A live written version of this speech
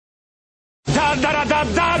da da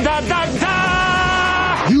da da da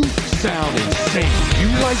da. You sound insane. You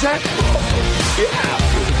realize that? Yeah.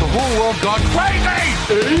 The whole world gone crazy.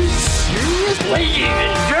 Are you serious? Ladies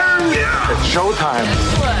and gentlemen, it's showtime.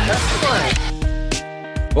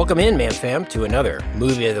 Excellent. Welcome in, Man Fam, to another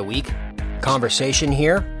Movie of the Week conversation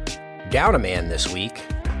here. Down a man this week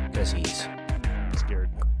because he's Scared.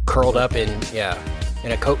 curled up in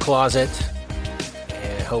a coat closet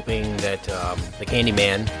and hoping that the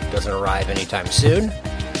Candyman doesn't arrive anytime soon.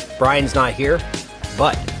 Brian's not here,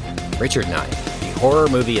 but Richard and I, the horror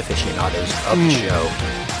movie aficionados of the show,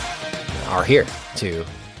 are here to,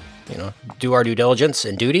 do our due diligence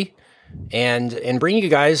and duty and bring you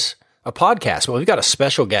guys a podcast. Well, we've got a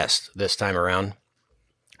special guest this time around.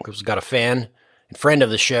 We've got a fan and friend of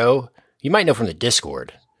the show. You might know from the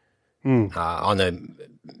Discord on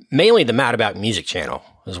mainly the Mad About Music channel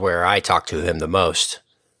is where I talk to him the most.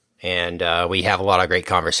 And we have a lot of great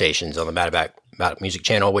conversations on the Mad About Music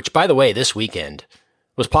channel, which, by the way, this weekend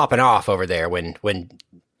was popping off over there when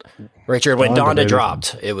Donda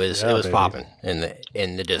dropped. It was popping in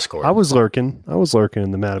the Discord. I was lurking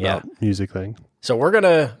in the Mad About Music thing. So we're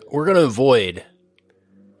gonna avoid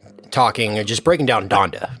talking or just breaking down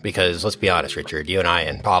Donda because let's be honest, Richard, you and I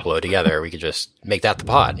and Pablo together, we could just make that the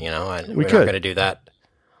pod. And we're not going to do that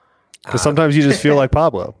because sometimes you just feel like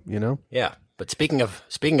Pablo. Yeah. But speaking of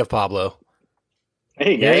Pablo,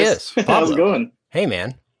 hey guys, there he is. Pablo. How's it going? Hey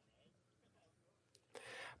man,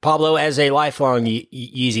 Pablo, as a lifelong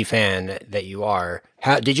Yeezy fan that you are,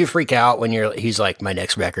 how did you freak out when he's like, my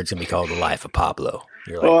next record's gonna be called The Life of Pablo?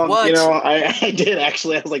 You're like, what? I did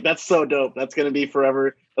actually. I was like, that's so dope. That's gonna be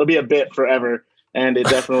forever. It'll be a bit forever, and it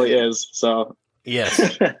definitely is. So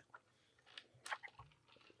yes.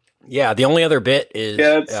 Yeah, the only other bit is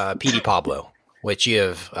PD Pablo, which you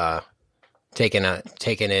have taken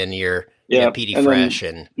in your PD Fresh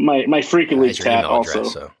and my Freaky League tat also.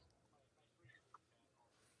 Address, so.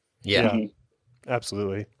 Yeah,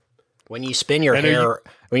 absolutely. When you spin your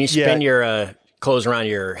your clothes around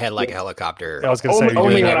your head like a helicopter. I was going to say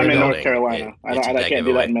only when I'm in North Carolina. I can't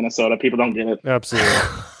do that in Minnesota. People don't get it. Absolutely.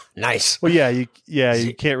 Nice. Well, you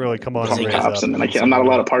can't really come on. Cops and I'm not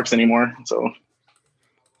allowed to parks anymore. So.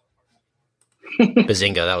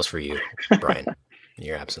 Bazinga, that was for you, Brian, in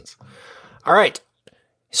your absence. All right.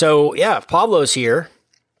 So, Pablo's here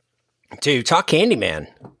to talk Candyman.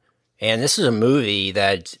 And this is a movie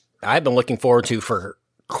that I've been looking forward to for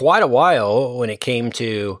quite a while when it came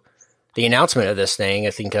to the announcement of this thing.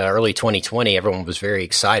 I think early 2020, everyone was very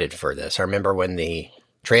excited for this. I remember when the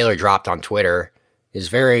trailer dropped on Twitter, is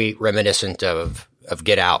very reminiscent of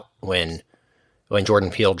Get Out when Jordan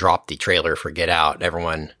Peele dropped the trailer for Get Out.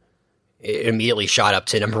 Everyone immediately shot up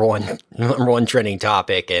to number one trending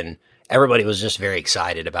topic, and everybody was just very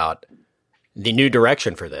excited about the new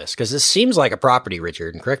direction for this because this seems like a property,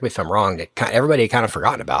 Richard, and correct me if I'm wrong, that everybody had kind of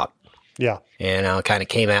forgotten about. Yeah, and kind of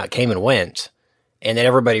came and went, and then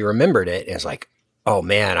everybody remembered it, and it's like, oh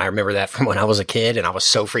man, I remember that from when I was a kid, and I was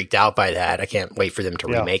so freaked out by that. I can't wait for them to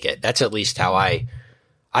remake it. That's at least how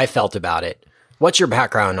I felt about it. What's your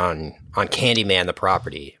background on Candyman the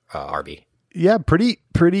property, Arby? Yeah, pretty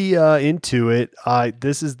into it.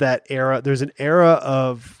 This is that era. There's an era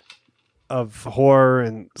of horror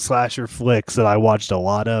and slasher flicks that I watched a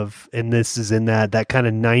lot of, and this is in that kind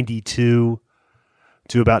of 92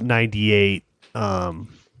 to about 98,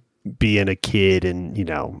 being a kid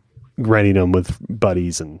and, renting them with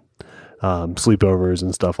buddies and sleepovers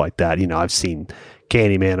and stuff like that. I've seen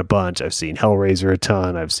Candyman a bunch. I've seen Hellraiser a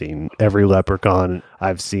ton. I've seen every Leprechaun.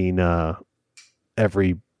 I've seen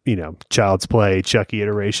every Child's Play, Chucky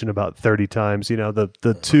iteration about 30 times.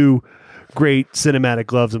 The two great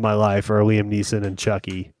cinematic loves of my life are Liam Neeson and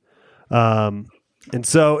Chucky. And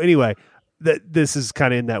so anyway, this is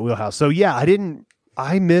kind of in that wheelhouse. So yeah,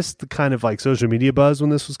 I missed the kind of like social media buzz when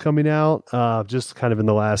this was coming out. Just kind of in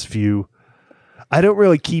the last few, I don't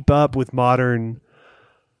really keep up with modern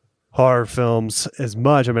horror films as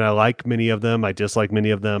much. I mean, I like many of them. I dislike many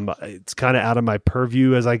of them. It's kind of out of my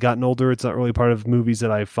purview as I gotten older. It's not really part of movies that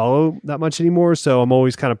I follow that much anymore. So I'm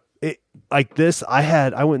always kind of like this.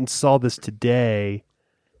 I went and saw this today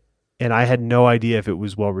and I had no idea if it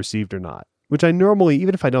was well received or not, which I normally,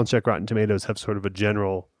 even if I don't check Rotten Tomatoes, have sort of a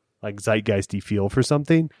general like zeitgeisty feel for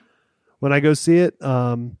something when I go see it.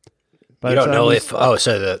 You don't know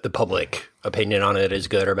so the public opinion on it is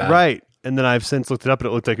good or bad. Right. And then I've since looked it up and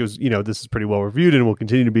it looked like it was, this is pretty well reviewed and will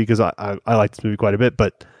continue to be because I like this movie quite a bit.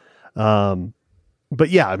 But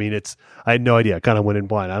yeah, I mean, I had no idea. I kind of went in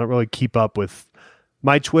blind. I don't really keep up with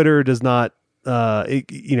my Twitter does not,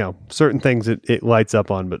 certain things it lights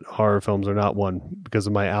up on, but horror films are not one because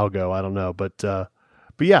of my algo. I don't know. But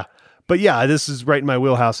yeah, but yeah, this is right in my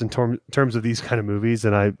wheelhouse in terms of these kind of movies,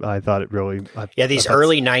 and I thought it really. These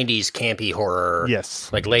early '90s campy horror.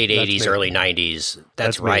 Yes, like late '80s, early '90s.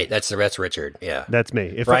 That's right. Me. That's Richard. Yeah, that's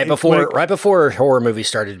me. Right before horror movies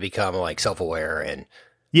started to become like self-aware and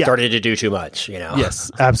started to do too much.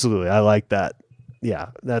 Yes, absolutely. I like that.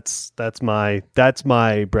 Yeah, that's my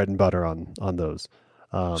bread and butter on those.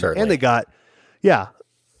 Certainly. And they got,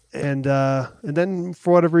 and then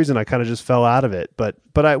for whatever reason I kind of just fell out of it. But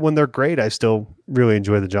when they're great, I still really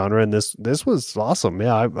enjoy the genre. And this was awesome.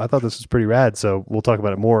 Yeah, I thought this was pretty rad. So we'll talk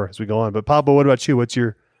about it more as we go on. But Pablo, what about you?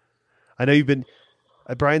 I know you've been.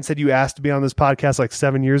 Brian said you asked to be on this podcast like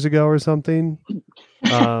 7 years ago or something.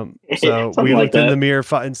 So we looked in the mirror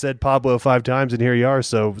and said Pablo 5 times, and here you are.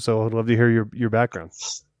 So I'd love to hear your background.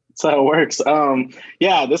 That's how it works.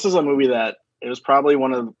 This is a movie that it was probably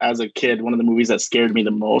as a kid, one of the movies that scared me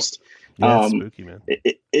the most. Yeah, spooky, man.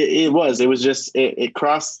 It was just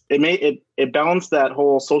it balanced that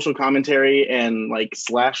whole social commentary and like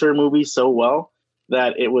slasher movie so well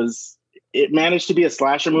that it managed to be a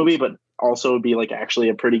slasher movie, but also be like actually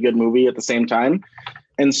a pretty good movie at the same time.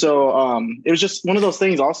 And so it was just one of those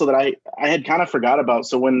things also that I had kind of forgot about.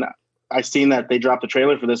 So when I seen that they dropped the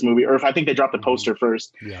trailer for this movie, or if I think they dropped the poster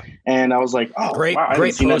first, and I was like, oh, great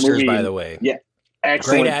posters, by the way. Yeah.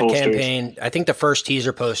 Excellent great ad posters. campaign. I think the first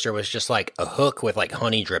teaser poster was just like a hook with like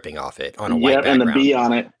honey dripping off it on a white background. And the bee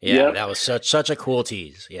on it. Yeah, that was such a cool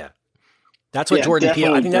tease. Yeah. That's what Jordan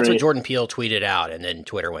Peele, I think that's what Jordan Peele tweeted out, and then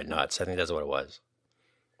Twitter went nuts. I think that's what it was.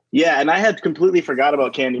 Yeah, and I had completely forgot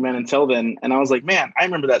about Candyman until then, and I was like, man, I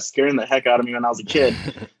remember that scaring the heck out of me when I was a kid.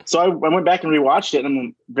 So I went back and rewatched it, and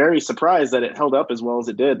I'm very surprised that it held up as well as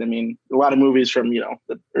it did. I mean, a lot of movies from,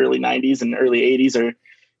 the early 90s and early 80s are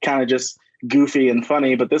kind of just goofy and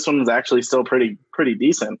funny, but this one was actually still pretty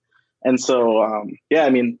decent. And so, I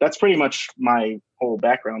mean, that's pretty much my whole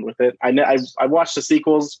background with it. I watched the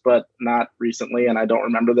sequels, but not recently, and I don't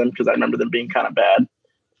remember them because I remember them being kind of bad.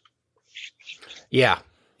 Yeah.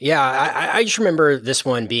 Yeah, I just remember this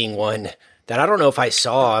one being one that I don't know if I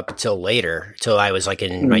saw up until later, till I was like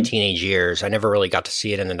in my teenage years. I never really got to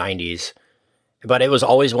see it in the 90s, but it was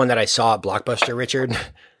always one that I saw at Blockbuster, Richard.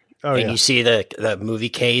 Oh, and you see the movie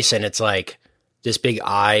case, and it's like this big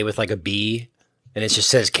eye with like a bee, and it just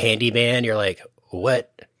says Candyman. You're like, what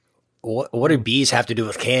do bees have to do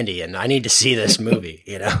with candy? And I need to see this movie,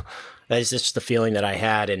 That's just the feeling that I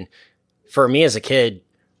had. And for me as a kid,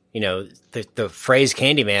 the phrase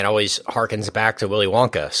Candyman always harkens back to Willy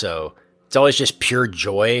Wonka. So it's always just pure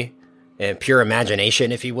joy and pure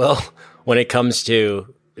imagination, if you will, when it comes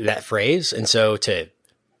to that phrase. And so to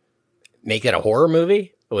make it a horror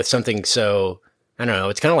movie with something so, I don't know,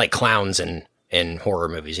 it's kind of like clowns in horror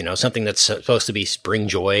movies, something that's supposed to bring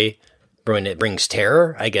joy when it brings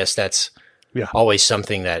terror. I guess that's always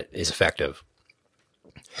something that is effective.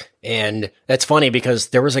 And that's funny because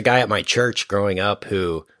there was a guy at my church growing up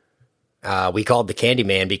who we called the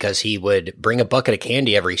Candyman because he would bring a bucket of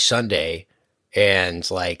candy every Sunday and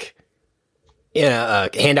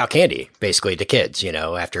hand out candy basically to kids,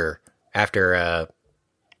 after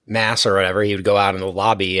mass or whatever. He would go out in the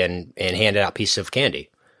lobby and hand out pieces of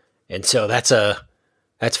candy. And so that's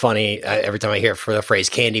funny. Every time I hear for the phrase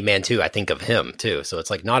Candyman too, I think of him too. So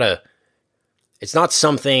it's like it's not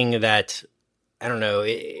something that, I don't know.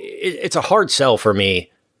 It's a hard sell for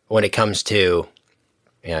me when it comes to,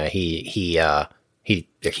 there's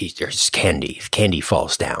candy. If candy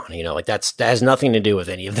falls down, that has nothing to do with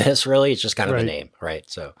any of this really. It's just kind of a name, right?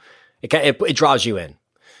 So it draws you in.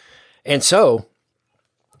 And so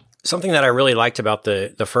something that I really liked about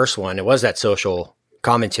the first one, it was that social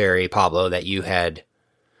commentary, Pablo, that you had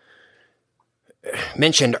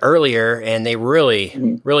mentioned earlier, and they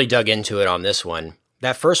really, really dug into it on this one.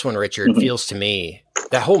 That first one, Richard, feels to me,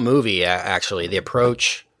 that whole movie, actually, the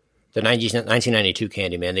approach, the 1992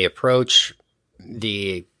 Candyman, the approach,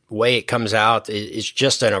 the way it comes out is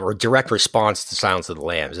just a direct response to Silence of the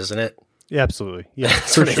Lambs, isn't it? Yeah, absolutely. Yeah,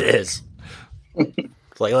 that's what it is.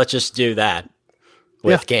 It's like, let's just do that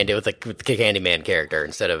with the Candyman character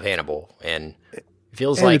instead of Hannibal, and it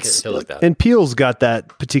feels like that. And Peele's got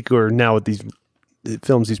that particular now with these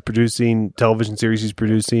films he's producing, television series he's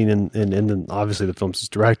producing, and then obviously the films he's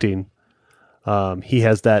directing. He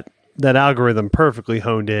has that algorithm perfectly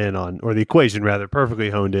honed in on, or the equation rather, perfectly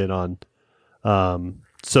honed in on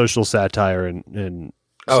social satire and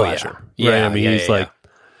slasher. Yeah. Right? I mean, he's like,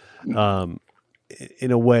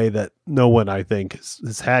 in a way that no one, I think,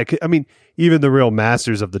 has had. I mean, even the real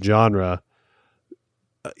masters of the genre,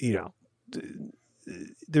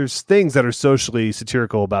 there's things that are socially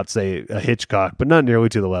satirical about, say, a Hitchcock, but not nearly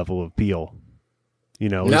to the level of Peele.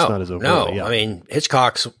 It's not his own. No, I mean,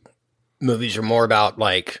 Hitchcock's movies are more about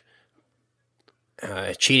like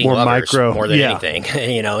cheating More lovers micro, more than yeah.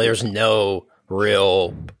 anything. You know, there's no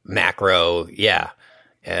real macro,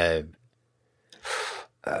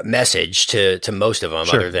 message to most of them,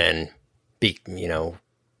 Sure. other than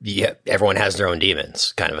everyone has their own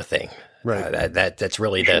demons, kind of a thing. Right. That's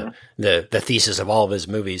really the thesis of all of his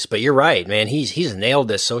movies. But you're right, man. He's nailed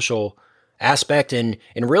this social aspect, and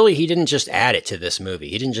really he didn't just add it to this movie.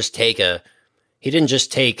 He didn't just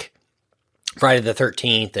take Friday the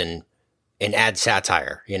 13th and add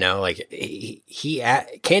satire. You know, like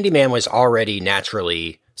Candyman was already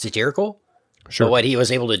naturally satirical. Sure. But what he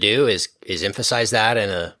was able to do is emphasize that in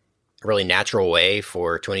a really natural way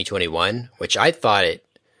for 2021, which I thought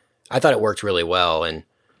it worked really well. And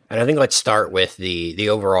I think let's start with the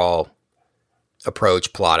overall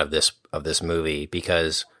approach plot of this movie,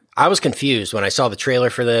 because I was confused when I saw the trailer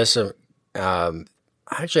for this.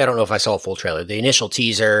 Actually, I don't know if I saw a full trailer. The initial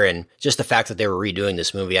teaser and just the fact that they were redoing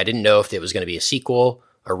this movie, I didn't know if it was going to be a sequel,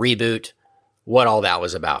 a reboot, what all that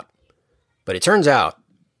was about. But it turns out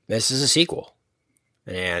this is a sequel.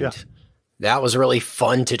 And that was really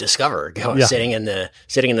fun to discover. Sitting in the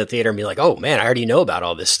theater and be like, "Oh man, I already know about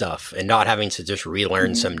all this stuff," and not having to just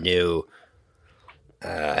relearn some new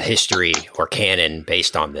history or canon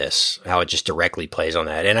based on this. How it just directly plays on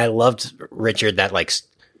that. And I loved, Richard, that like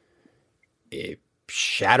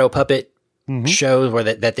shadow puppet show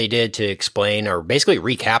that they did to explain or basically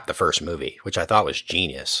recap the first movie, which I thought was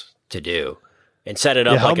genius to do. And set it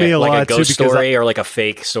up like a ghost story or like a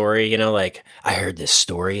fake story, you know, like I heard this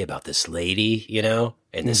story about this lady, you know,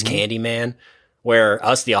 and this Candyman, where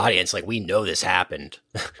us, the audience, like we know this happened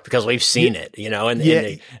because we've seen it, you know, and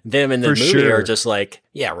them in the movie are just like,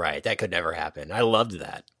 yeah, right. That could never happen. I loved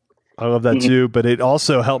that. I love that too, but it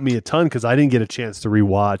also helped me a ton because I didn't get a chance to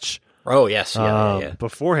rewatch. Oh yes. Yeah.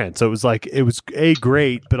 Beforehand. So it was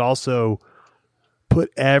great, but also put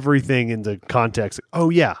everything into context. Oh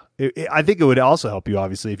yeah. I think it would also help you,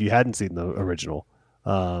 obviously, if you hadn't seen the original.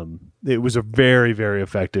 It was a very, very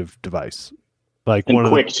effective device. Like and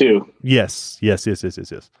quick too. Yes. This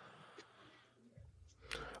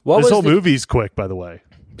whole movie's quick, by the way.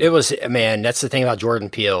 It was, man. That's the thing about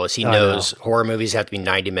Jordan Peele is he knows horror movies have to be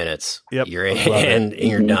 90 minutes. Yep, you're in and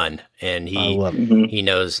you're done, and he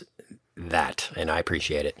knows that, and I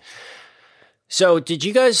appreciate it. So, did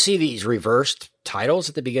you guys see these reversed titles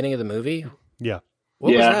at the beginning of the movie? Yeah.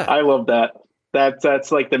 What was that? I love that.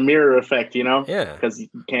 That's like the mirror effect, you know? Yeah. Because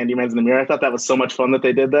Candyman's in the mirror. I thought that was so much fun that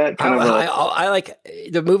they did that. I like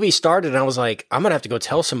the movie started and I was like, I'm gonna have to go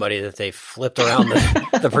tell somebody that they flipped around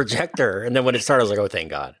the projector. And then when it started, I was like, oh, thank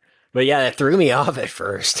God. But yeah, that threw me off at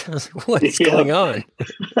first. I was like, what's going on?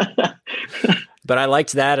 But I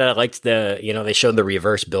liked that. I liked they showed the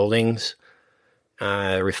reverse buildings,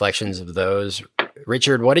 reflections of those.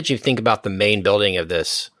 Richard, what did you think about the main building of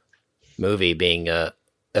this movie being a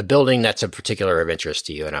building that's of particular interest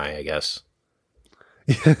to you and I guess?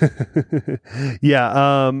 Yeah.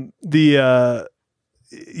 I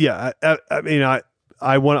mean,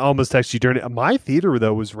 I want to almost text you during it. My theater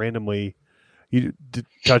though was randomly, you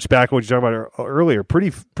touch back on what you talked about earlier,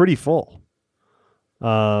 pretty full.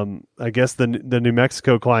 I guess the New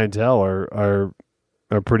Mexico clientele are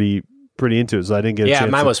pretty into it. So I didn't get a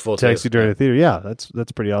chance mine was full to text too. you during the theater. Yeah,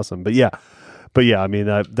 that's pretty awesome. But yeah, I mean,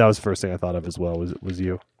 that was the first thing I thought of as well was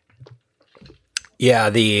you. Yeah,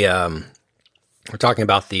 we're talking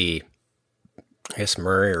about the, I guess,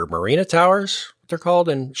 Marina Towers, what they're called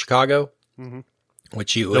in Chicago,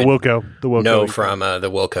 which you would the Wilco know from the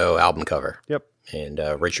Wilco album cover. Yep. And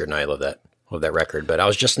Richard and I love that record. But I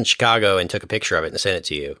was just in Chicago and took a picture of it and sent it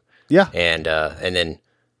to you. Yeah. And then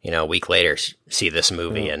a week later see this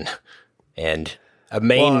movie and a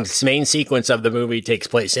main sequence of the movie takes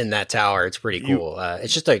place in that tower. It's pretty cool.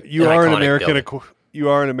 It's just you are an American building. You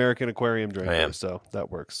are an American aquarium drinker, so that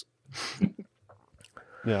works.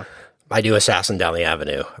 Yeah, I do Assassin Down the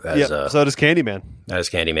Avenue. So does Candyman. As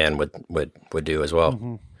Candyman would do as well.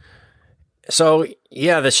 Mm-hmm. So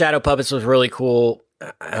yeah, the shadow puppets was really cool.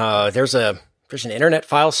 There's an internet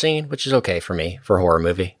file scene, which is okay for me for a horror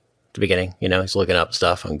movie. At the beginning, he's looking up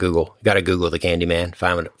stuff on Google. You got to Google the Candyman,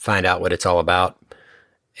 find out what it's all about,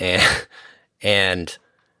 and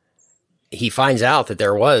he finds out that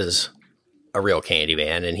there was a real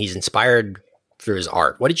Candyman, and he's inspired through his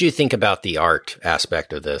art. What did you think about the art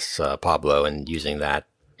aspect of this, Pablo, and using that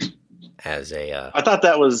as a? I thought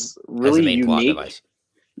that was really unique. Plot device.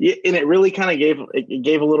 Yeah, and it really kind of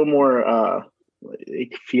gave a little more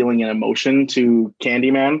feeling and emotion to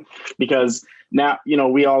Candyman, because now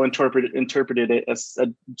we all interpreted it a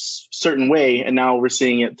certain way, and now we're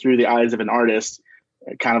seeing it through the eyes of an artist.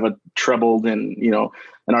 kind of a troubled and,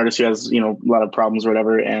 an artist who has, a lot of problems or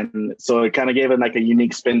whatever. And so it kind of gave it like a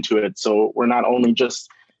unique spin to it. So we're not only just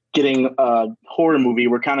getting a horror movie,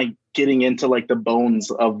 we're kind of getting into like the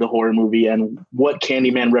bones of the horror movie and what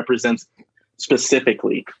Candyman represents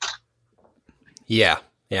specifically. Yeah,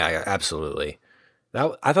 absolutely.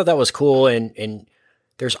 I thought that was cool. And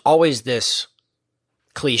there's always this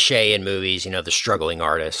cliche in movies, the struggling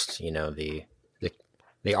artist, the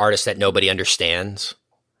artist that nobody understands.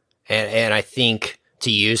 And I think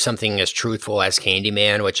to use something as truthful as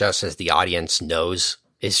Candyman, which us as the audience knows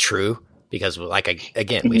is true, because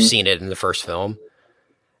we've seen it in the first film,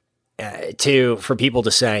 for people to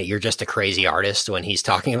say you're just a crazy artist when he's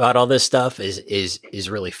talking about all this stuff is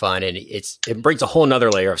really fun. And it brings a whole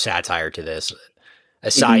nother layer of satire to this,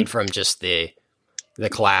 aside from just the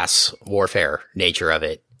class warfare nature of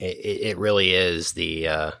it. It really is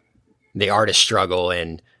the artist struggle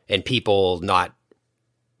and people not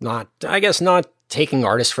taking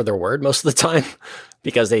artists for their word most of the time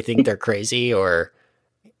because they think they're crazy or,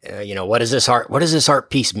 what does this art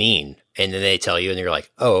piece mean? And then they tell you and you're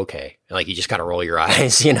like, oh, okay. And like, you just kind of roll your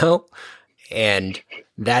eyes, and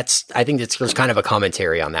I think there's kind of a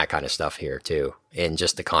commentary on that kind of stuff here too. In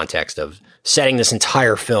just the context of setting this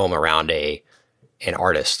entire film around an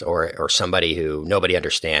artist or somebody who nobody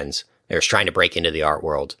understands. They're trying to break into the art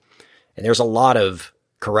world. And there's a lot of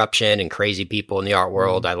corruption and crazy people in the art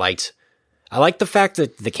world. I liked the fact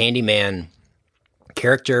that the Candyman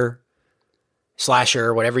character,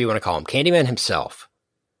 slasher, whatever you want to call him, Candyman himself,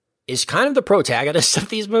 is kind of the protagonist of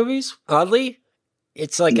these movies, oddly.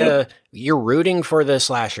 It's like you're rooting for the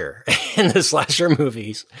slasher in the slasher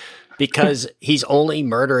movies because he's only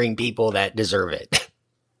murdering people that deserve it.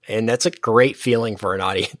 And that's a great feeling for an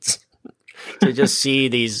audience to just see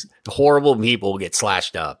these horrible people get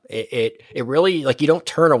slashed up. It really, like, you don't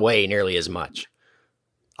turn away nearly as much.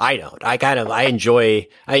 I don't. I enjoyed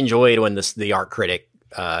when the art critic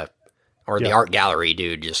the art gallery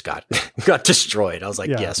dude just got destroyed. I was like,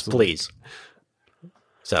 yes, absolutely. Please.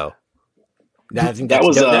 So I think that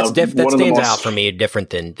stands out for me, different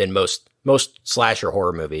than most slasher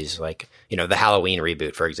horror movies. Like, the Halloween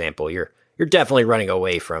reboot, for example, you're definitely running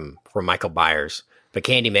away from Michael Myers, but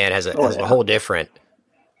Candyman has a whole different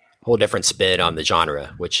spin on the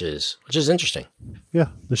genre, which is interesting. Yeah,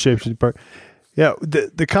 the shapeshifting part. Yeah,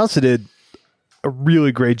 the Casa did a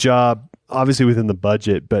really great job, obviously within the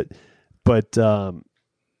budget, but the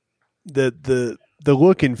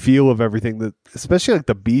look and feel of everything, especially like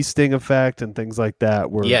the bee sting effect and things like that,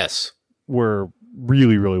 were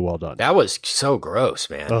really, really well done. That was so gross,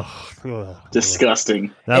 man.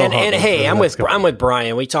 Disgusting. And hey, I'm with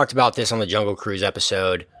Brian. We talked about this on the Jungle Cruise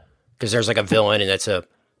episode because there's like a villain and that's a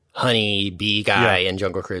honey bee guy in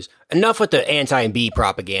Jungle Cruise. Enough with the anti-bee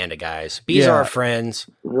propaganda, guys. Bees are our friends.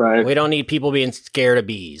 Right. We don't need people being scared of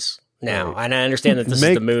bees now. And I understand that this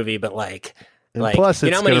is the movie, but like plus,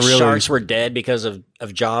 how many sharks were dead because of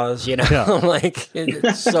Jaws? Like,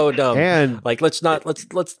 it's so dumb. And like, let's.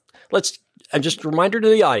 And just a reminder to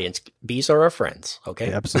the audience: bees are our friends. Okay,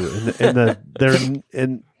 yeah, absolutely. And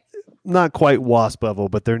they're not quite wasp level,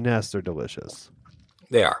 but their nests are delicious.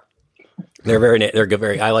 They are. They're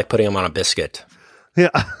good. I like putting them on a biscuit. Yeah.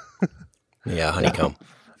 Yeah, honeycomb.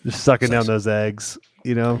 Just sucking down those eggs.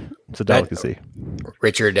 It's a delicacy.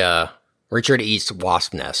 Richard eats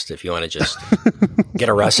wasp nest. If you want to just get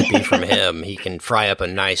a recipe from him, he can fry up a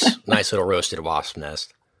nice little roasted wasp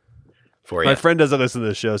nest for you. My friend doesn't listen to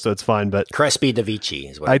the show, so it's fine. But Crespi de Vici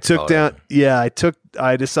is what I took down. Yeah,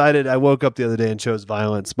 I decided. I woke up the other day and chose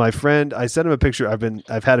violence. My friend, I sent him a picture.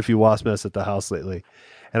 I've had a few wasp nests at the house lately,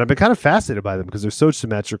 and I've been kind of fascinated by them because they're so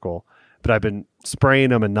symmetrical. But I've been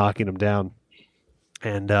spraying them and knocking them down,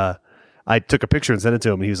 and I took a picture and sent it to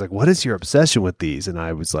him, and he was like, "What is your obsession with these?" And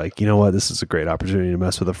I was like, "You know what? This is a great opportunity to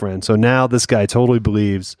mess with a friend." So now this guy totally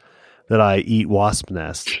believes that I eat wasp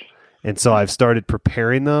nests. And so I've started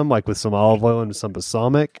preparing them, like with some olive oil and some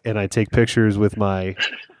balsamic, and I take pictures with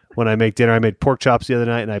when I make dinner. I made pork chops the other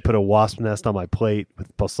night, and I put a wasp nest on my plate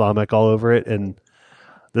with balsamic all over it. And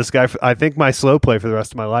this guy, I think my slow play for the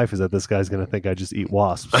rest of my life is that this guy's going to think I just eat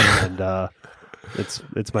wasps. And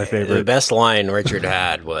it's my favorite. The best line Richard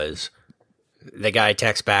had was, the guy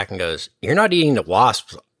texts back and goes, "You're not eating the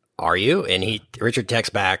wasps, are you?" And Richard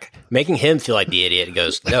texts back, making him feel like the idiot. He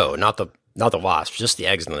goes, "No, not the wasps, just the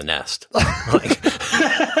eggs in the nest."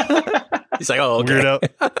 He's like, "Oh, okay."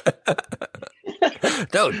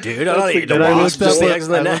 No, dude, I don't eat the wasps, just the eggs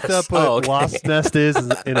in the nest. I looked up what wasp nest is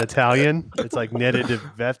in Italian. It's like nidi di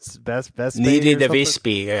vespe. Nidi di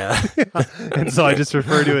vespe, yeah. And so I just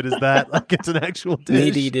refer to it as that, like it's an actual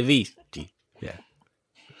dish. Nidi di vespe, yeah.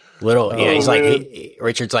 Little, yeah, he's like, man.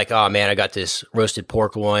 Richard's like, oh man, I got this roasted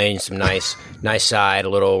pork loin, some nice side, a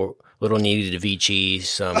little Nidi di Vici,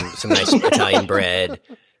 some nice Italian bread.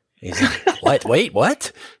 He's like, what? Wait,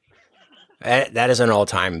 what? That is an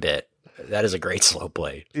all-time bit. That is a great slow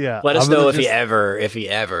play. Yeah. Let us know if he ever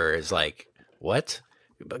is like, what?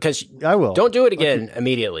 Because I will. Don't do it again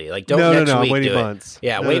immediately. Like, don't No, next I'm week waiting do it. months.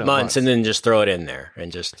 Yeah, No, wait no, months and then just throw it in there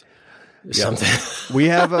and just something. We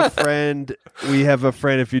have a friend.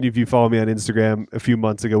 If any of you follow me on Instagram, a few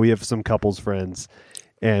months ago, we have some couples friends,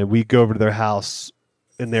 and we go over to their house,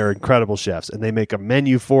 and they're incredible chefs, and they make a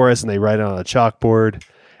menu for us, and they write it on a chalkboard,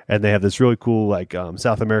 and they have this really cool like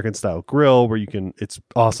South American style grill where you can. It's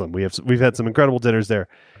awesome. We've had some incredible dinners there,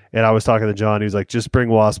 and I was talking to John. He was like, "Just bring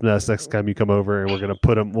wasp nests next time you come over, and we're gonna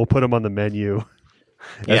put them. We'll put them on the menu."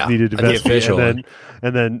 Yeah, as needed to the official and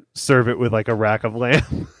then serve it with like a rack of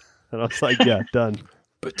lamb. And I was like, yeah, done.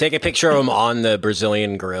 But take a picture of him on the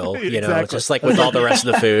Brazilian grill, you know, Exactly. just like with all the rest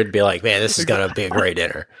of the food. Be like, man, this is going to be a great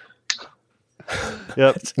dinner.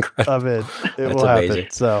 Yep. I'm in. It will amazing.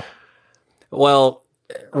 happen. So, Well,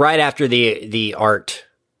 right after the art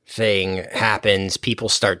thing happens, people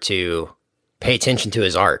start to pay attention to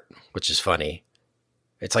his art, which is funny.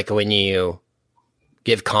 It's like when you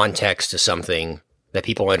give context to something that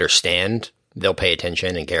people understand, they'll pay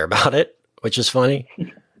attention and care about it, which is funny.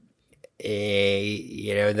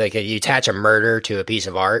 You know, like you attach a murder to a piece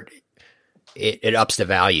of art, it ups the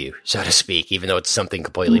value, so to speak, even though it's something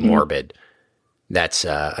completely morbid that's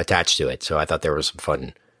attached to it. So I thought there was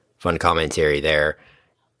some fun commentary there.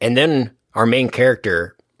 And then our main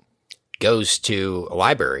character goes to a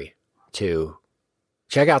library to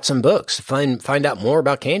check out some books, find out more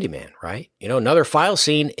about Candyman, right? You know, another file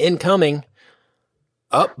scene incoming.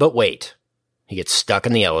 Oh, but wait. He gets stuck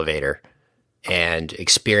in the elevator and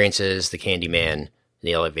experiences the Candyman in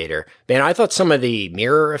the elevator. Man, I thought some of the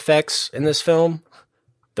mirror effects in this film,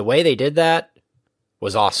 the way they did that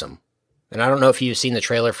was awesome. And I don't know if you've seen the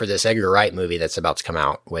trailer for this Edgar Wright movie that's about to come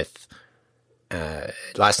out with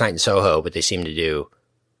Last Night in Soho, but they seem to do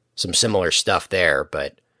some similar stuff there.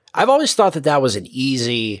 But I've always thought that was an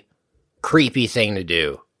easy, creepy thing to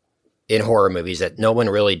do in horror movies that no one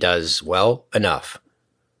really does well enough,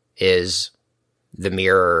 is the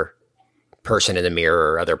mirror, person in the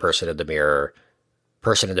mirror, other person in the mirror,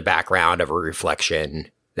 person in the background of a reflection,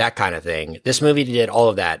 that kind of thing. This movie did all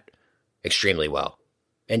of that extremely well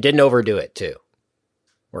and didn't overdo it too.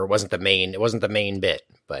 Or it wasn't the main bit,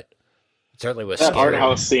 but it certainly was That scary. art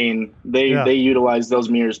house scene, they utilized those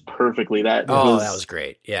mirrors perfectly. That was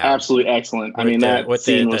great. Yeah. absolutely excellent. I mean, that with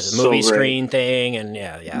scene the was movie so great. screen thing, and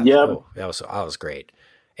yeah. Yep. Oh, that was great.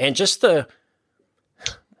 And just the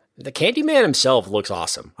Candyman himself looks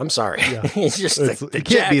awesome. I'm sorry. Yeah. He's just the you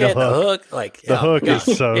can't beat jacket, a the hook. hook. Like the hook is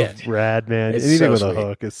so yeah. rad, man. It's Anything so with sweet. a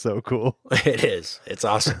hook is so cool. It is. It's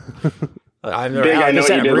awesome. I'm Big, I know what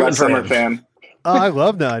you did last summer, fan. Oh, I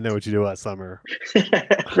love that. I know what you do last summer.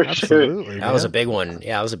 For sure. Absolutely. That was a man. big one.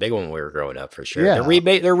 Yeah, that was a big one when we were growing up for sure. Yeah. They're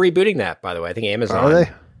rebooting that, by the way. I think Amazon. Are they?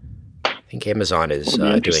 I think Amazon is That'd be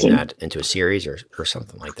doing interesting. that into a series or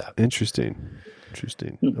something like that. Interesting.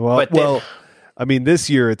 Hmm. Well, I mean, this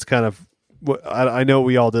year it's kind of. I know what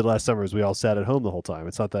we all did last summer is we all sat at home the whole time.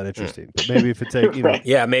 It's not that interesting. But maybe if it take Right.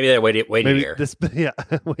 Yeah, maybe they wait a maybe year.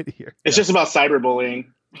 wait a year. It's just about cyberbullying.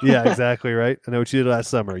 Yeah, exactly right. I know what you did last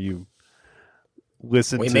summer. You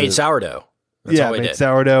listened. We to, made sourdough. That's all we made did.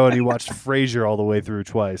 sourdough, and you watched Frasier all the way through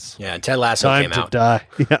twice. Yeah, and Ted Lasso Time came to out. die.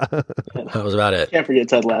 Yeah. That was about it. Can't forget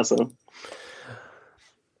Ted Lasso.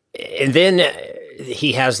 And then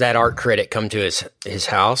he has that art critic come to his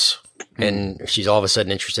house, and she's all of a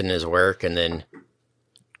sudden interested in his work, and then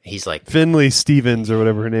he's like, Finley Stevens or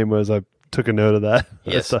whatever her name was. I took a note of that.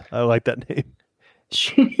 Yes. I like that name.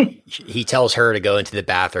 he tells her to go into the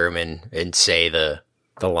bathroom and say the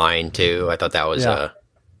line too. I thought that was a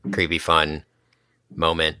creepy, fun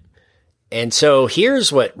moment. And so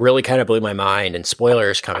here's what really kind of blew my mind, and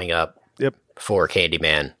spoilers coming up Yep. for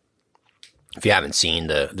Candyman. If you haven't seen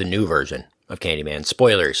the new version of Candyman,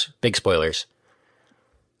 spoilers, big spoilers.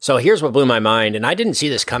 So here's what blew my mind, and I didn't see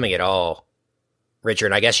this coming at all,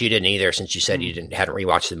 Richard. I guess you didn't either, since you said you hadn't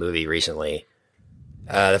rewatched the movie recently.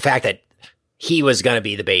 The fact that he was going to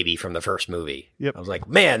be the baby from the first movie. Yep. I was like,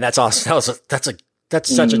 man, that's awesome.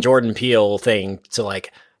 That's such a Jordan Peele thing to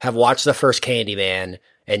like have watched the first Candyman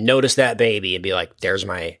and notice that baby and be like,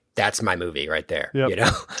 that's my movie right there. Yep. You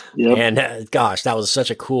know? Yep. And gosh, that was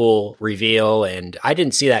such a cool reveal. And I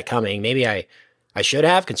didn't see that coming. Maybe I should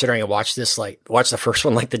have, considering I watched the first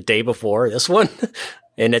one like the day before this one.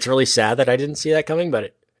 And it's really sad that I didn't see that coming,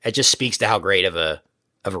 but it just speaks to how great of a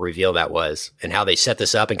reveal that was, and how they set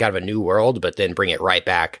this up in kind of a new world, but then bring it right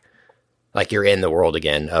back like you're in the world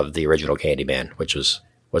again of the original Candyman, which was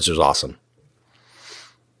awesome.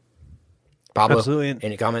 Pablo, Absolutely.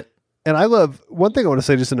 any comment? And I love one thing I want to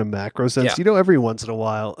say just in a macro sense. Yeah. Every once in a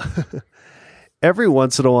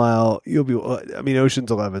while, you'll be. I mean, Ocean's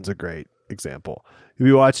 11's a great example. You'll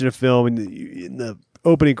be watching a film and in the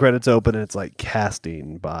opening credits open and it's like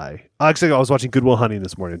casting by. Actually, I was watching Good Will Hunting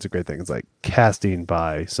this morning. It's a great thing. It's like casting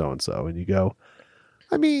by so and so, and you go.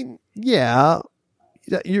 I mean, yeah.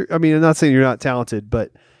 I'm not saying you're not talented,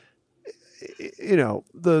 but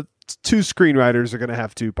the two screenwriters are going to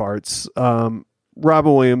have two parts.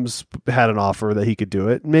 Robin Williams had an offer that he could do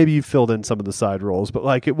it. Maybe you filled in some of the side roles, but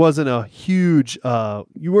like it wasn't a huge.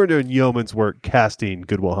 You weren't doing yeoman's work casting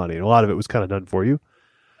Good Will Hunting. A lot of it was kind of done for you.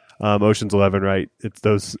 Ocean's 11, right? It's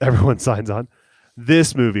those everyone signs on.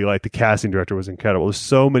 This movie, like the casting director was incredible. There's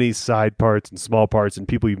so many side parts and small parts and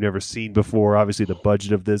people you've never seen before. Obviously, the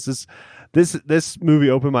budget of this movie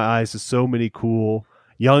opened my eyes to so many cool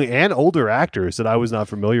young and older actors that I was not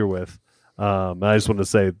familiar with. And I just want to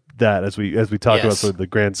say that as we talk about sort of the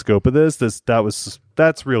grand scope of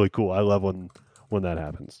that's really cool. I love when that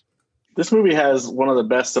happens. This movie has one of the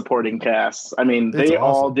best supporting casts. I mean, they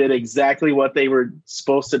all did exactly what they were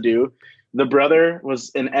supposed to do. The brother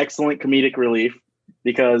was an excellent comedic relief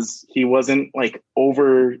because he wasn't like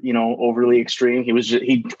overly extreme.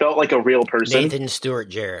 He felt like a real person. Nathan Stewart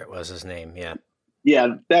Jarrett was his name. Yeah.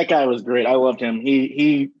 Yeah, that guy was great. I loved him.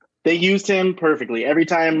 They used him perfectly. Every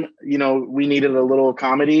time, we needed a little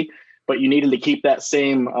comedy, but you needed to keep that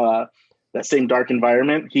same dark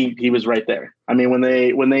environment. He was right there. I mean, when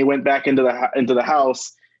they went back into the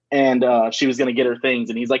house and she was going to get her things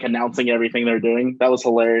and he's like announcing everything they're doing, that was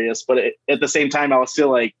hilarious. But at the same time, I was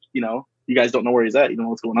still like, you guys don't know where he's at. You don't know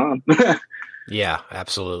what's going on. Yeah,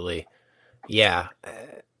 absolutely. Yeah.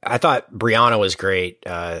 I thought Brianna was great.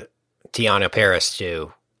 Tiana Paris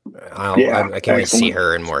too. I can't wait to see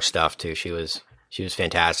her in more stuff too. She was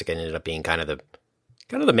fantastic and ended up being kind of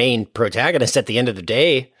the main protagonist at the end of the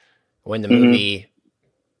day when the movie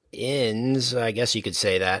ends. I guess you could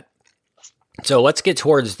say that. So let's get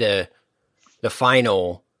towards the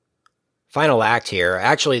final act here.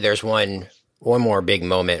 Actually, there's one more big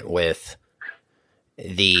moment with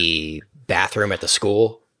the bathroom at the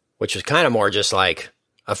school, which was kind of more just like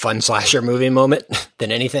a fun slasher movie moment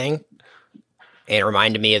than anything. And it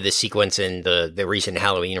reminded me of the sequence in the recent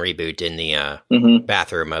Halloween reboot in the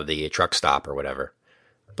bathroom of the truck stop or whatever.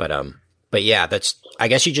 But yeah, I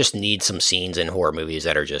guess you just need some scenes in horror movies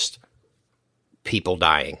that are just people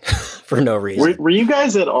dying for no reason. Were you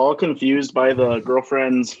guys at all confused by the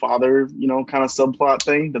girlfriend's father, kind of subplot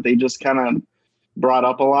thing that they just kind of brought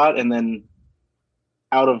up a lot and then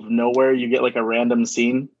out of nowhere you get like a random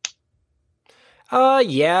scene?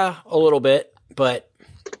 Yeah, a little bit, but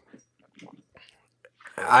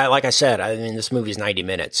like I said, I mean, this movie's 90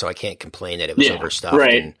 minutes, so I can't complain that it was overstuffed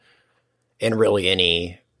in really in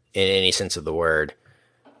any sense of the word.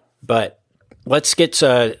 But let's get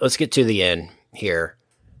to the end here,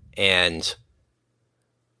 and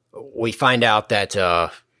we find out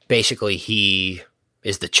that basically he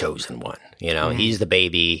is the chosen one. He's the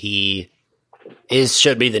baby. He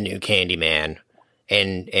should be the new Candyman,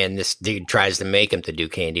 and this dude tries to make him to do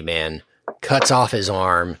Candyman, cuts off his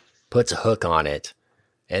arm, puts a hook on it.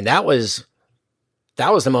 And that was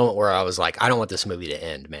the moment where I was like, I don't want this movie to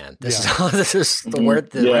end, man. This is the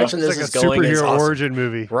direction this is going. It's like a superhero awesome. origin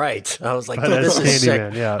movie. Right. I was like, dude, this is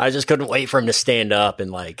sick. Yeah. I just couldn't wait for him to stand up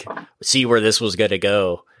and like see where this was going to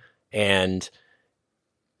go. And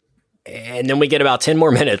then we get about 10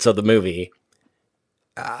 more minutes of the movie.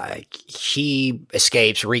 He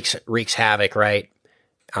escapes, wreaks havoc, right?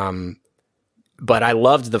 But I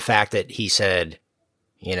loved the fact that he said,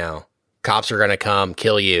 cops are going to come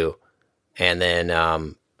kill you. And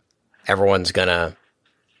then everyone's going to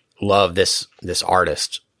love this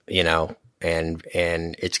artist, and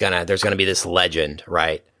there's going to be this legend,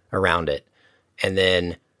 right, around it. And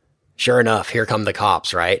then sure enough, here come the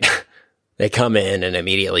cops, right? They come in and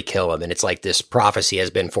immediately kill him. And it's like this prophecy has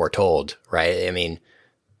been foretold, right? I mean,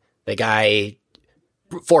 the guy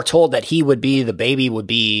foretold that the baby would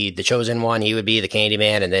be the chosen one. He would be the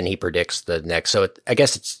Candyman. And then he predicts the next. So I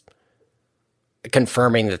guess it's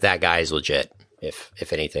confirming that guy is legit,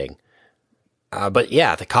 if anything. But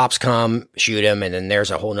yeah, the cops come, shoot him, and then there's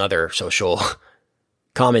a whole nother social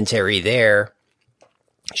commentary there.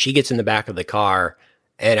 She gets in the back of the car,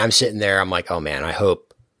 and I'm sitting there, I'm like, oh man, I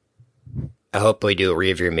hope we do a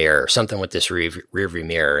rearview mirror or something with this rearview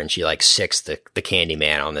mirror, and she like sicks the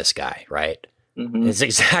Candyman on this guy, right? Mm-hmm. It's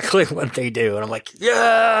exactly what they do, and I'm like,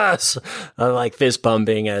 yes! I'm like fist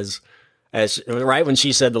pumping as right when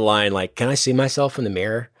she said the line, like, can I see myself in the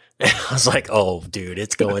mirror? I was like, oh, dude,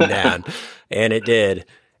 it's going down. And it did.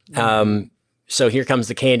 So here comes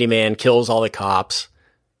the Candyman, kills all the cops.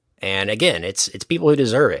 And again, it's people who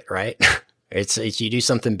deserve it, right? It's you do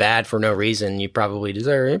something bad for no reason, you probably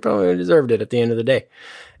deserved it at the end of the day.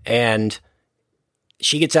 And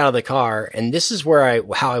she gets out of the car, and this is where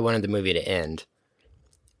how I wanted the movie to end,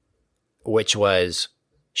 which was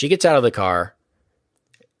she gets out of the car.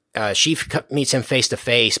 She meets him face to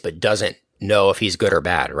face, but doesn't know if he's good or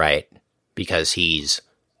bad, right? Because he's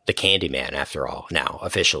the Candyman after all, now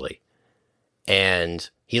officially. And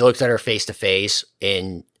he looks at her face to face,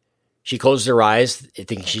 and she closes her eyes,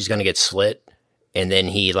 thinking she's going to get slit. And then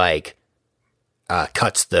he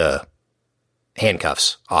cuts the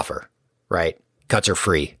handcuffs off her, right? Cuts her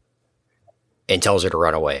free and tells her to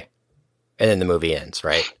run away. And then the movie ends,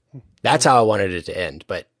 right? That's how I wanted it to end.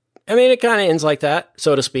 But I mean, it kind of ends like that,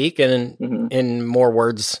 so to speak, and in more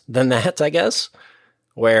words than that, I guess,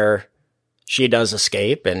 where she does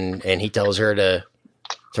escape and he tells her to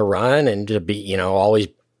run and to be, always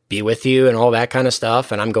be with you and all that kind of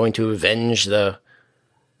stuff. And I'm going to avenge the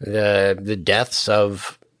deaths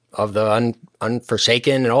of the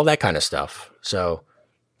unforsaken and all that kind of stuff. So,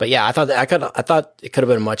 but yeah, I thought it could have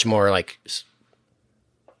been much more like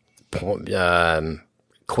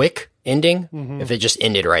quick ending if it just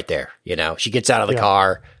ended right there. She gets out of the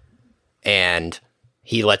car and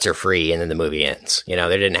he lets her free, and then the movie ends. There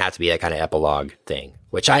didn't have to be that kind of epilogue thing,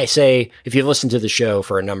 which I say, if you've listened to the show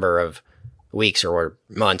for a number of weeks or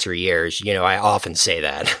months or years, I often say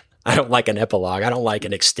that. I don't like an epilogue. I don't like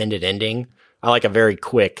an extended ending. I like a very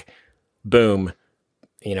quick boom,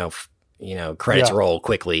 credits roll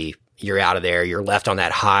quickly. You're out of there. You're left on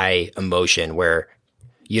that high emotion where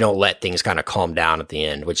you don't let things kind of calm down at the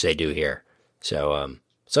end, which they do here. So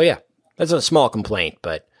yeah, that's a small complaint,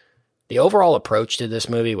 but the overall approach to this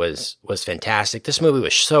movie was fantastic. This movie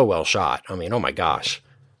was so well shot. I mean, oh my gosh.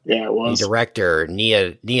 Yeah, it was. The director,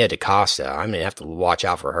 Nia DaCosta, I'm going to have to watch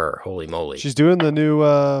out for her. Holy moly. She's doing the new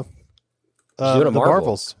she's doing a Marvel.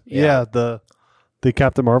 Marvels. Yeah, the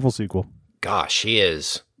Captain Marvel sequel. Gosh, she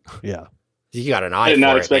is. Yeah. You got an eye I did for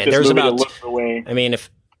not it, expect man. this There's movie about to look away. I mean,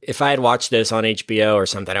 if I had watched this on HBO or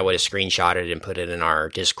something, I would have screenshotted it and put it in our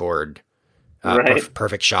Discord Right.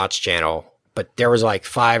 Perfect Shots channel. But there was like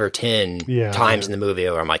 5 or 10 times in the movie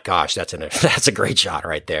where I'm like, gosh, that's a great shot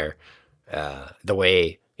right there. The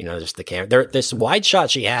way, just the camera, this wide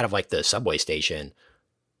shot she had of like the subway station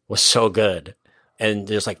was so good. And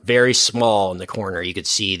there's like very small in the corner, you could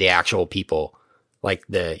see the actual people, like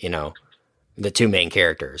the two main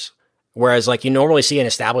characters. Whereas like you normally see an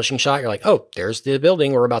establishing shot, you're like, oh, there's the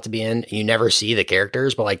building we're about to be in. You never see the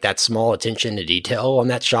characters, but like that small attention to detail on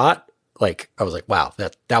that shot, like I was like, wow,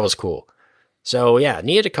 that was cool. So yeah,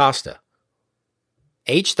 Nia DaCosta,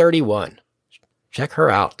 age 31. Check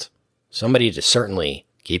her out. Somebody to certainly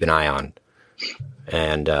keep an eye on.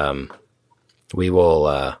 And we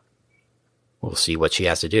will we'll see what she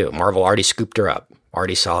has to do. Marvel already scooped her up.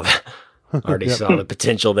 Already saw the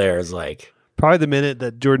potential there. Is like probably the minute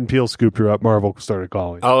that Jordan Peele scooped her up, Marvel started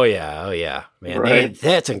calling. Oh yeah, man. Right.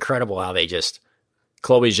 That's incredible how they just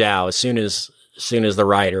Chloe Zhao, as soon as the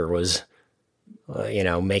writer was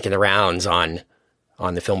making the rounds on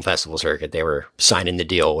the film festival circuit, they were signing the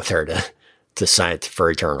deal with her to sign it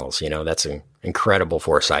for Eternals. That's an incredible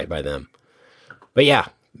foresight by them. But yeah,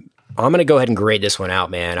 I'm going to go ahead and grade this one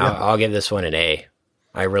out, man. Yeah. I'll give this one an A.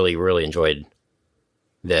 I really, really enjoyed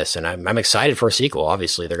this, and I'm excited for a sequel.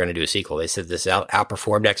 Obviously, they're going to do a sequel. They said this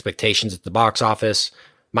outperformed expectations at the box office.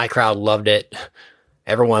 My crowd loved it.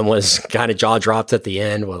 Everyone was kind of jaw dropped at the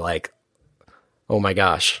end with like, oh my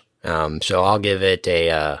gosh. So I'll give it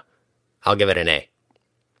an A.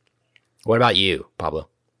 What about you, Pablo?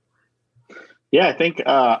 Yeah, I think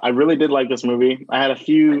I really did like this movie. I had a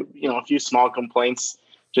few small complaints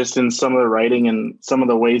just in some of the writing and some of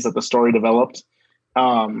the ways that the story developed.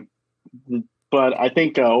 But I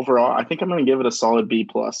think overall, I think I'm going to give it a solid B+.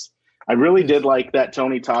 I really did like that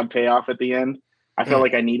Tony Todd payoff at the end. I felt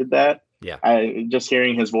like I needed that. Yeah. Just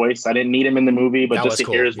hearing his voice. I didn't need him in the movie, but That just was to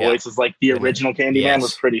cool. hear his voice as like the original Candyman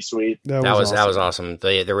was pretty sweet. That was awesome.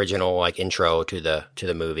 The original like intro to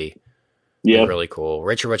the movie. Yeah. Really cool.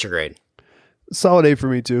 Richard, what's your grade? Solid A for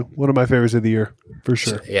me too. One of my favorites of the year for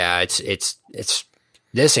sure. Yeah, it's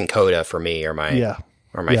this and Coda for me are my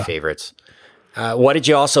favorites. What did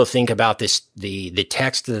you also think about this? The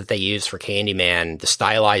text that they used for Candyman, the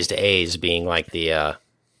stylized A's being like the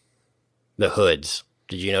hoods.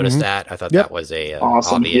 Did you notice that? I thought that was a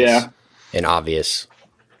awesome. an obvious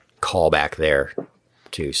callback there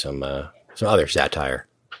to some other satire.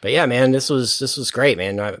 But yeah, man, this was great,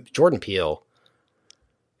 man. Jordan Peele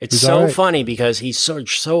It's He's so all right. funny because he's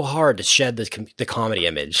so hard to shed the comedy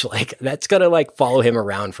image. Like that's gonna like follow him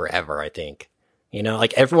around forever. I think, you know,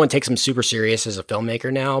 like everyone takes him super serious as a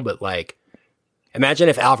filmmaker now, but like, imagine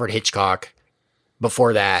if Alfred Hitchcock,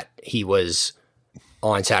 before that, he was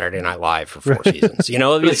on Saturday Night Live for 4 seasons. You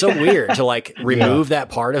know, it's so weird to like remove that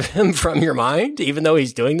part of him from your mind, even though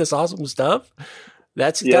he's doing this awesome stuff.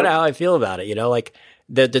 That's kind of how I feel about it. You know, like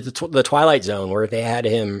the Twilight Zone, where they had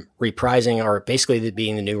him reprising or basically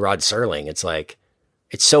being the new Rod Serling. It's like,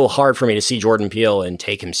 it's so hard for me to see Jordan Peele and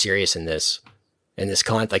take him serious in this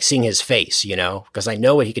like seeing his face, you know, because I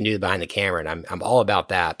know what he can do behind the camera, and I'm all about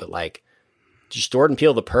that. But like, just Jordan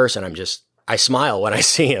Peele, the person, I smile when I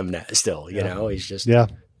see him still, you know, he's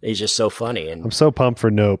just so funny. And I'm so pumped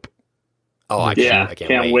for Nope. Oh, I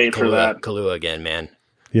can't wait for that. Kahlua again, man.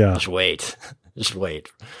 Yeah. Just wait.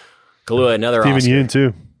 Kahlua, another Steven Oscar. Yeun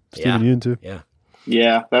too. Steven Yeun too. Yeah.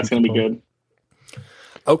 Yeah, that's going to be good.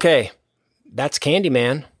 Okay. That's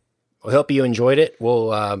Candyman. We hope you enjoyed it.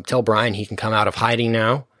 We'll tell Brian he can come out of hiding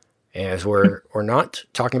now, as we're not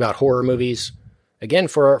talking about horror movies again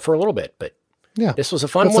for a little bit, but yeah, this was a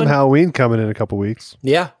fun got one. Some Halloween coming in a couple weeks.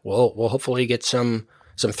 Yeah, we'll hopefully get some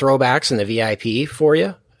throwbacks in the VIP for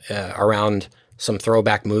you around some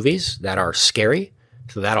throwback movies that are scary.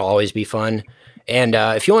 So that'll always be fun. And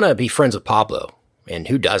if you want to be friends with Pablo, and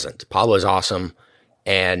who doesn't? Pablo's awesome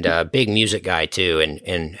and a big music guy too,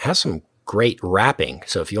 and has some great rapping.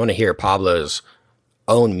 So if you want to hear Pablo's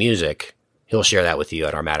own music, he'll share that with you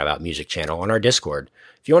at our Mad About Music channel on our Discord.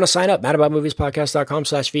 If you want to sign up,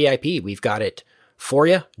 madaboutmoviespodcast.com/VIP, we've got it for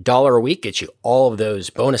you. $1 a week gets you all of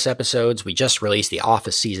those bonus episodes. We just released The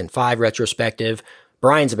Office Season 5 retrospective.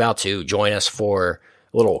 Brian's about to join us for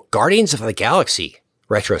a little Guardians of the Galaxy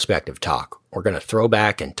retrospective talk. We're going to throw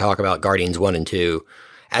back and talk about Guardians 1 and 2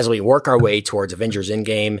 as we work our way towards Avengers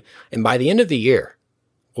Endgame. And by the end of the year,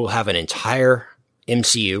 we'll have an entire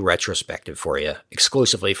MCU retrospective for you,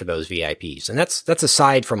 exclusively for those VIPs. And that's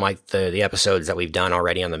aside from like the episodes that we've done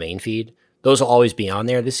already on the main feed. Those will always be on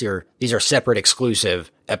there. These are separate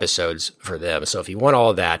exclusive episodes for them. So if you want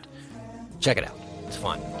all of that, check it out. It's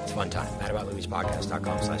fun. It's a fun time.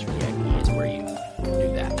 madaboutmovies.com/VIP is where you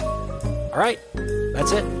do that. All right.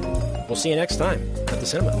 That's it. We'll see you next time at the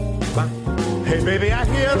cinema. Bye. Hey, baby, I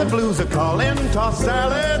hear the blues are calling. Tossed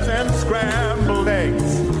salads and scrambled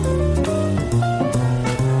eggs.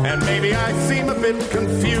 And maybe I seem a bit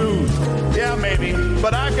confused. Yeah, maybe,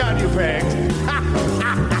 but I got you pegged.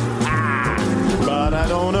 But I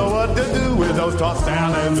don't know what to do with those tossed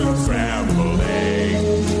salads and scrambled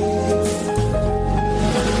eggs.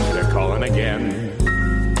 They're calling again.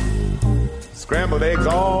 Scrambled eggs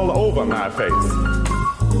all over my face.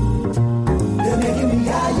 They're making me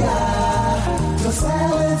yah-yah. The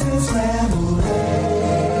salads and scrambled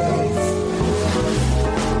eggs.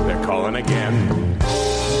 They're calling again.